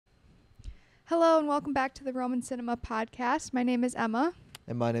Hello and welcome back to the Roman Cinema Podcast. My name is Emma,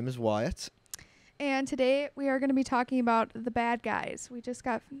 And my name is Wyatt. and today we are going to be talking about The Bad Guys. We just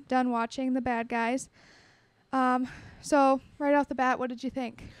got done watching The Bad Guys. So right off the bat, what did you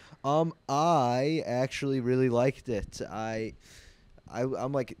think? I actually really liked it.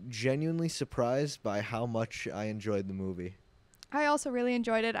 I'm like genuinely surprised by how much I enjoyed the movie. I also really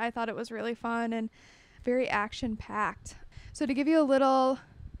enjoyed it. I thought it was really fun and very action-packed. So to give you a little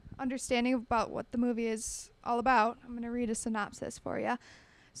understanding about what the movie is all about, I'm going to read a synopsis for you.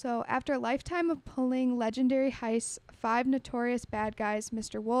 So after a lifetime of pulling legendary heists, 5 notorious bad guys,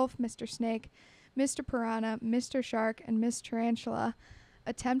 Mr. Wolf, Mr. Snake, Mr. Piranha, Mr. Shark, and Miss Tarantula,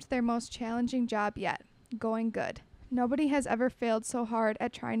 attempt their most challenging job yet, going good. Nobody has ever failed so hard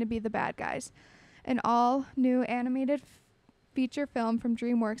at trying to be the bad guys. An all-new animated feature film from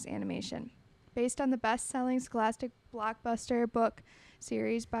DreamWorks Animation, based on the best-selling Scholastic blockbuster book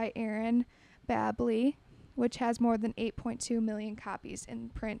series by Aaron Babley, which has more than 8.2 million copies in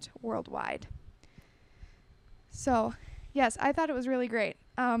print worldwide. So, yes, I thought it was really great.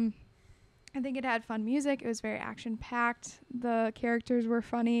 I think it had fun music. It was very action-packed. The characters were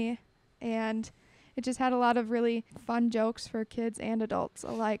funny, and it just had a lot of really fun jokes for kids and adults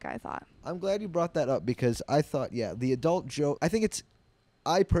alike, I thought. I'm glad you brought that up because I thought, the adult joke,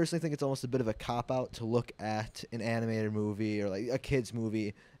 I personally think it's almost a bit of a cop-out to look at an animated movie or like a kid's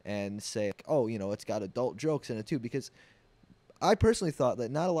movie and say, oh, it's got adult jokes in it too, because I personally thought that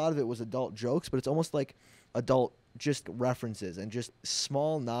not a lot of it was adult jokes, but it's almost like adult just references and just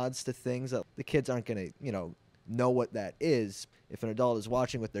small nods to things that the kids aren't going to, know what that is. If an adult is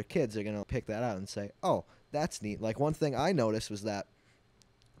watching with their kids, they're going to pick that out and say, oh, that's neat. Like one thing I noticed was that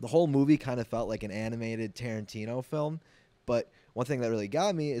the whole movie kind of felt like an animated Tarantino film, but one thing that really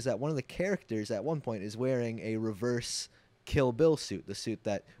got me is that one of the characters at one point is wearing a reverse Kill Bill suit, the suit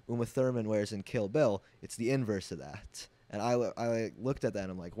that Uma Thurman wears in Kill Bill. It's the inverse of that. And I looked at that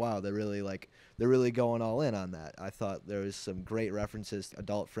and I'm like, wow, they're really going all in on that. I thought there was some great references to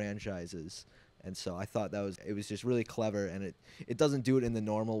adult franchises. And so I thought it was just really clever, and it doesn't do it in the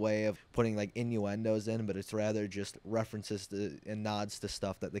normal way of putting like innuendos in, but it's rather just references to and nods to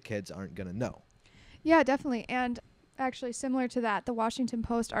stuff that the kids aren't going to know. Yeah, definitely. And actually, similar to that, the Washington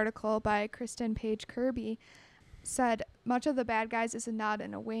Post article by Kristen Page Kirby said much of The Bad Guys is a nod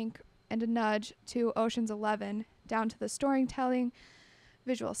and a wink and a nudge to Ocean's 11, down to the storytelling,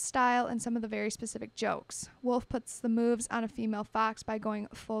 visual style, and some of the very specific jokes. Wolf puts the moves on a female fox by going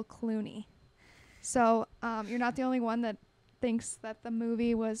full Clooney. So you're not the only one that thinks that the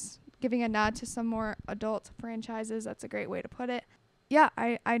movie was giving a nod to some more adult franchises. That's a great way to put it. Yeah,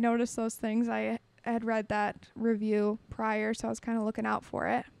 I noticed those things. I had read that review prior, so I was kind of looking out for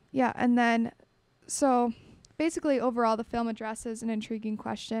it. Yeah, and then, so basically overall the film addresses an intriguing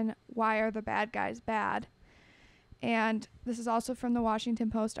question: why are the bad guys bad? And this is also from the Washington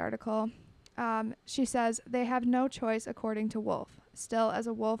Post article. She says, they have no choice according to Wolf. Still, as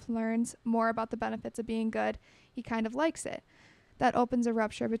a wolf learns more about the benefits of being good, he kind of likes it. That opens a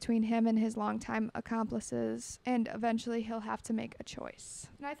rupture between him and his longtime accomplices, and eventually he'll have to make a choice.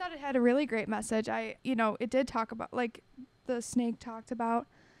 And I thought it had a really great message. It did talk about, like, the snake talked about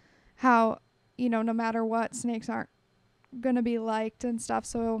how, no matter what, snakes aren't going to be liked and stuff.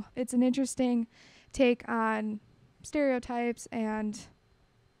 So it's an interesting take on stereotypes and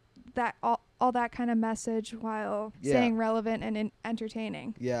that all that kind of message while staying relevant and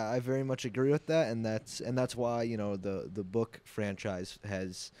entertaining. Yeah, I very much agree with that, and that's why the book franchise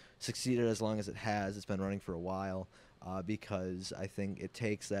has succeeded as long as it has. It's been running for a while because I think it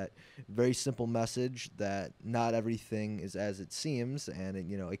takes that very simple message that not everything is as it seems, and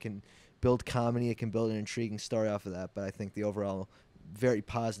it can build comedy, it can build an intriguing story off of that. But I think the overall very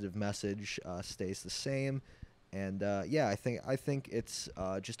positive message stays the same. And I think it's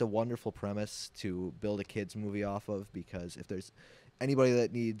just a wonderful premise to build a kids movie off of, because if there's anybody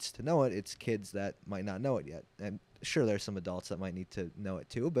that needs to know it, it's kids that might not know it yet. And sure, there's some adults that might need to know it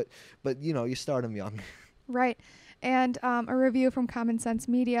too, but you start them young. Right. And a review from Common Sense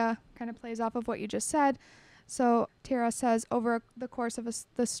Media kind of plays off of what you just said. So Tara says, over the course of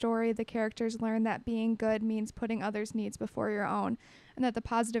the story, the characters learn that being good means putting others' needs before your own, and that the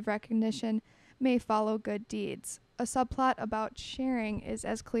positive recognition may follow good deeds. A subplot about sharing is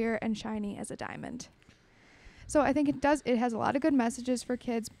as clear and shiny as a diamond. So I think it has a lot of good messages for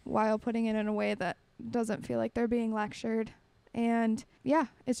kids while putting it in a way that doesn't feel like they're being lectured. And yeah,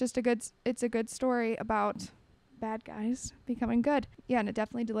 it's a good story about bad guys becoming good. Yeah, and it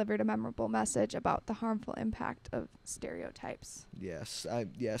definitely delivered a memorable message about the harmful impact of stereotypes. Yes,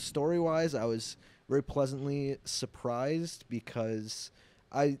 story-wise, I was very pleasantly surprised because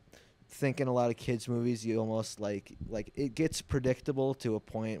think in a lot of kids movies you almost like it gets predictable to a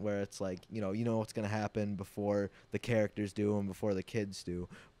point where it's like, you know what's going to happen before the characters do and before the kids do.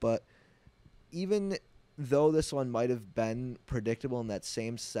 But even though this one might have been predictable in that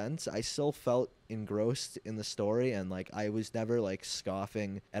same sense, I still felt engrossed in the story, and like I was never like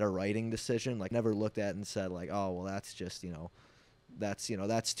scoffing at a writing decision. Like never looked at it and said like, oh well, that's just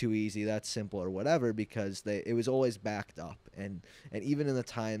that's too easy, that's simple or whatever, because it was always backed up. And even in the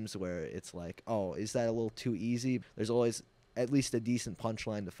times where it's like, oh, is that a little too easy, there's always at least a decent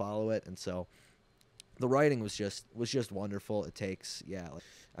punchline to follow it. And so the writing was just wonderful. It takes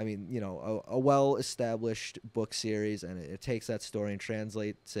a well-established book series, and it takes that story and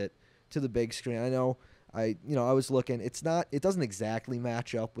translates it to the big screen. I know I was looking, it doesn't exactly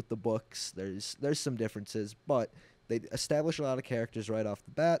match up with the books. There's some differences, but they establish a lot of characters right off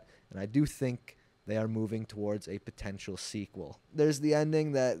the bat, and I do think they are moving towards a potential sequel. There's the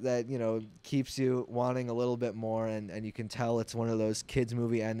ending that keeps you wanting a little bit more, and you can tell it's one of those kids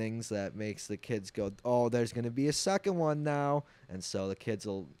movie endings that makes the kids go, oh, there's going to be a second one now, and so the kids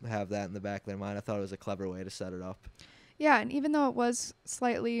will have that in the back of their mind. I thought it was a clever way to set it up. Yeah, and even though it was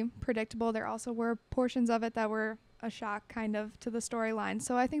slightly predictable, there also were portions of it that were a shock kind of to the storyline.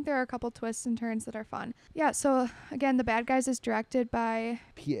 So I think there are a couple twists and turns that are fun. Yeah, so again, The Bad Guys is directed by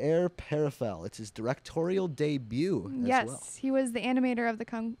Pierre Perifel. It's his directorial debut as well. Yes, he was the animator of the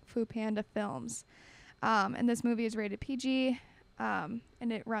Kung Fu Panda films. And this movie is rated PG, and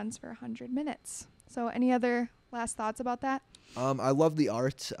it runs for 100 minutes. So any other last thoughts about that? I love the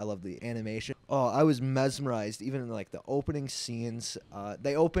art. I love the animation. Oh, I was mesmerized even in like the opening scenes.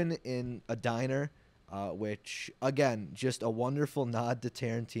 They open in a diner, which, again, just a wonderful nod to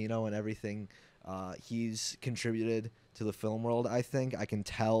Tarantino and everything he's contributed to the film world. I think I can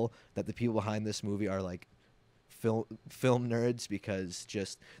tell that the people behind this movie are like film nerds, because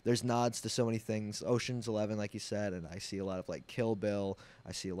just there's nods to so many things. Ocean's 11, like you said, and I see a lot of like Kill Bill.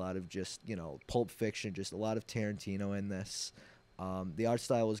 I see a lot of just Pulp Fiction, just a lot of Tarantino in this. The art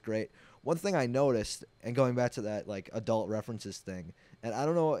style was great. One thing I noticed, and going back to that like adult references thing, and I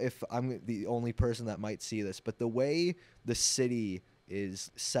don't know if I'm the only person that might see this, but the way the city is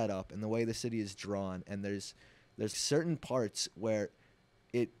set up and the way the city is drawn, and there's certain parts where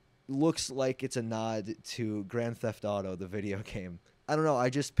it looks like it's a nod to Grand Theft Auto, the video game. I don't know, I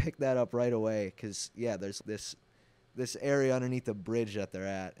just picked that up right away, because yeah, there's this area underneath the bridge that they're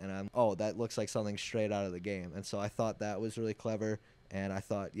at, and that looks like something straight out of the game. And so I thought that was really clever, and I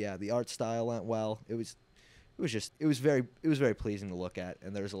thought, yeah, the art style went well. It was very pleasing to look at,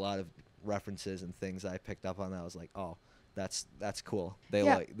 and there was a lot of references and things I picked up on that I was like, oh, that's cool. They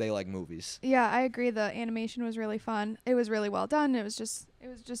like movies. Yeah, I agree. The animation was really fun. It was really well done. It was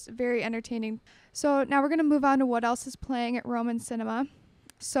just very entertaining. So now we're going to move on to what else is playing at Roman Cinema.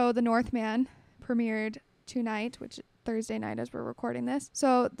 So The Northman premiered tonight, which Thursday night as we're recording this.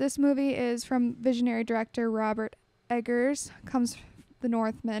 So this movie is from visionary director Robert Eggers. Comes The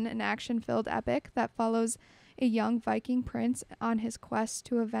Northman, an action-filled epic that follows a young Viking prince on his quest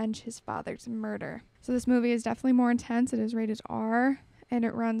to avenge his father's murder. So this movie is definitely more intense. It is rated R, and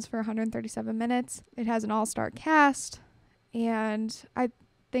it runs for 137 minutes. It has an all-star cast, and I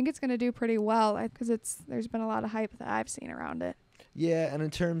think it's going to do pretty well because there's been a lot of hype that I've seen around it. Yeah, and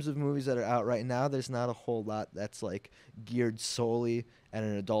in terms of movies that are out right now, there's not a whole lot that's like geared solely at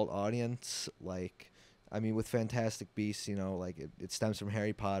an adult audience. Like, I mean, with Fantastic Beasts, like it stems from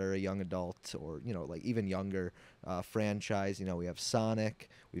Harry Potter, a young adult, or like even younger franchise. We have Sonic,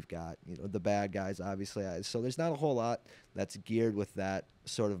 we've got The Bad Guys, obviously. So there's not a whole lot that's geared with that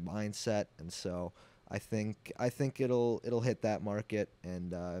sort of mindset, and so I think it'll hit that market,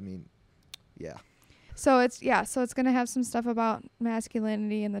 and yeah. So it's going to have some stuff about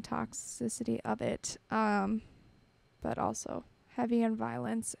masculinity and the toxicity of it, but also heavy on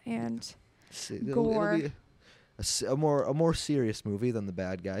violence and gore. It'll be a more serious movie than The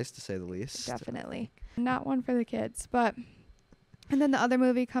Bad Guys, to say the least. Definitely not one for the kids. But and then the other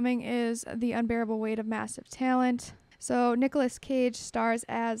movie coming is The Unbearable Weight of Massive Talent. So Nicolas Cage stars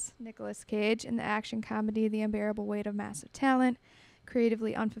as Nicolas Cage in the action comedy The Unbearable Weight of Massive Talent.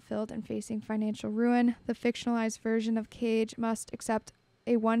 Creatively unfulfilled and facing financial ruin, the fictionalized version of Cage must accept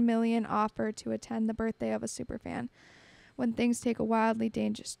a $1 million offer to attend the birthday of a superfan. When things take a wildly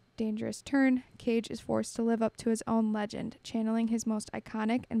dangerous turn, Cage is forced to live up to his own legend, channeling his most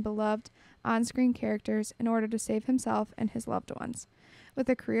iconic and beloved on-screen characters in order to save himself and his loved ones. With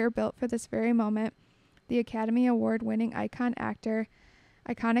a career built for this very moment, the Academy Award-winning iconic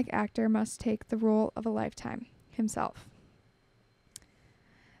actor must take the role of a lifetime himself.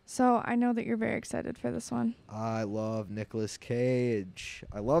 So I know that you're very excited for this one. I love Nicolas Cage.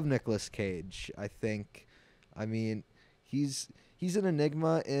 I love Nicolas Cage. I mean, he's he's an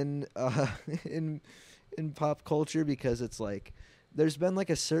enigma in in in pop culture because it's like there's been like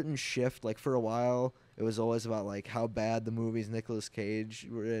a certain shift. Like for a while, it was always about like how bad the movies Nicolas Cage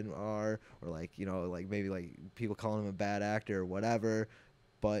were in are, or like like maybe like people calling him a bad actor or whatever.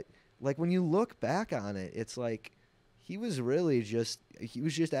 But like when you look back on it, it's like he was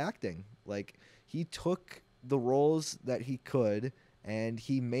just acting. Like he took the roles that he could and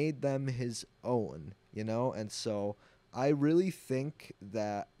he made them his own, And so I really think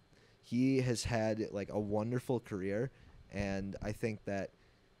that he has had like a wonderful career, and I think that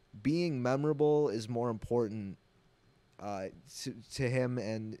being memorable is more important to him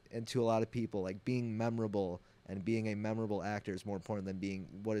and to a lot of people. Like being memorable and being a memorable actor is more important than being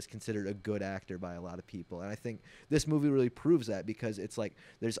what is considered a good actor by a lot of people. And I think this movie really proves that because it's like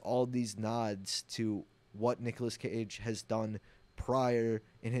there's all these nods to what Nicolas Cage has done prior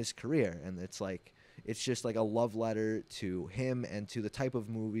in his career, and it's just like a love letter to him and to the type of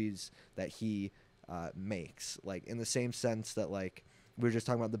movies that he makes. Like in the same sense that like we were just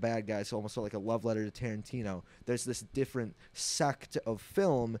talking about the bad guys, so almost like a love letter to Tarantino. There's this different sect of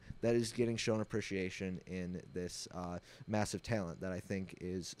film that is getting shown appreciation in this massive talent that I think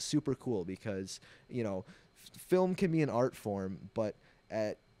is super cool because film can be an art form, but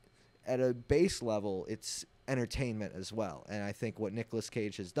at a base level, it's entertainment as well. And I think what Nicolas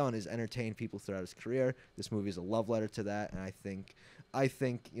Cage has done is entertain people throughout his career. This movie is a love letter to that, and I think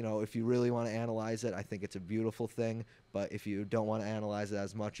if you really want to analyze it, I think it's a beautiful thing. But if you don't want to analyze it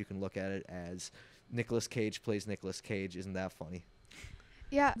as much, you can look at it as Nicolas Cage plays Nicolas Cage. Isn't that funny?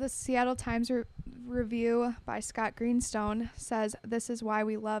 Yeah, the Seattle Times review by Scott Greenstone says, "This is why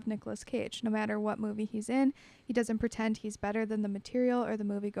we love Nicolas Cage. No matter what movie he's in, he doesn't pretend he's better than the material or the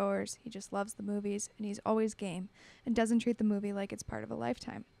moviegoers. He just loves the movies, and he's always game, and doesn't treat the movie like it's part of a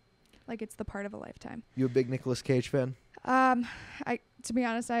lifetime. Like it's the part of a lifetime." You a big Nicolas Cage fan? To be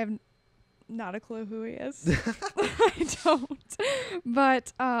honest, I have not a clue who he is. I don't.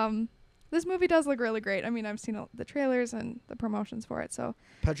 But this movie does look really great. I mean, I've seen the trailers and the promotions for it. So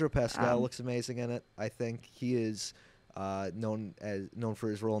Pedro Pascal looks amazing in it. I think he is known for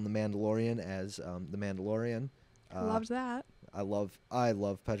his role in The Mandalorian as the Mandalorian. Loved that. I love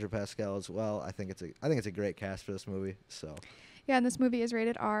Pedro Pascal as well. I think it's a great cast for this movie. So yeah, and this movie is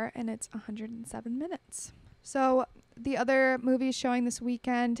rated R, and it's 107 minutes. So the other movies showing this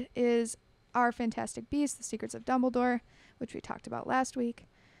weekend is Our Fantastic Beasts: The Secrets of Dumbledore, which we talked about last week.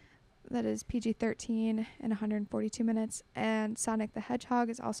 That is PG-13 and 142 minutes. And Sonic the Hedgehog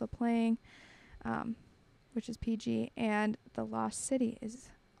is also playing, which is PG. And The Lost City is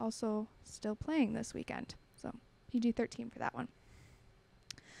also still playing this weekend. So PG-13 for that one.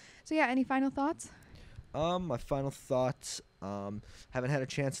 So yeah, any final thoughts? My final thoughts. Haven't had a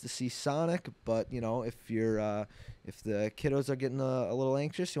chance to see Sonic, but if the kiddos are getting a little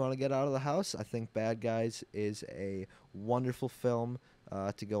anxious, you want to get out of the house, I think Bad Guys is a wonderful film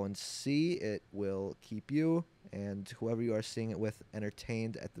to go and see. It will keep you and whoever you are seeing it with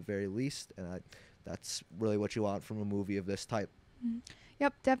entertained at the very least, and that's really what you want from a movie of this type. Mm-hmm.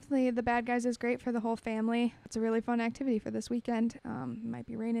 Yep, definitely. The Bad Guys is great for the whole family. It's a really fun activity for this weekend. It might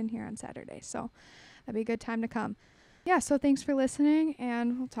be raining here on Saturday, so that'd be a good time to come. Yeah, so thanks for listening,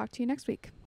 and we'll talk to you next week.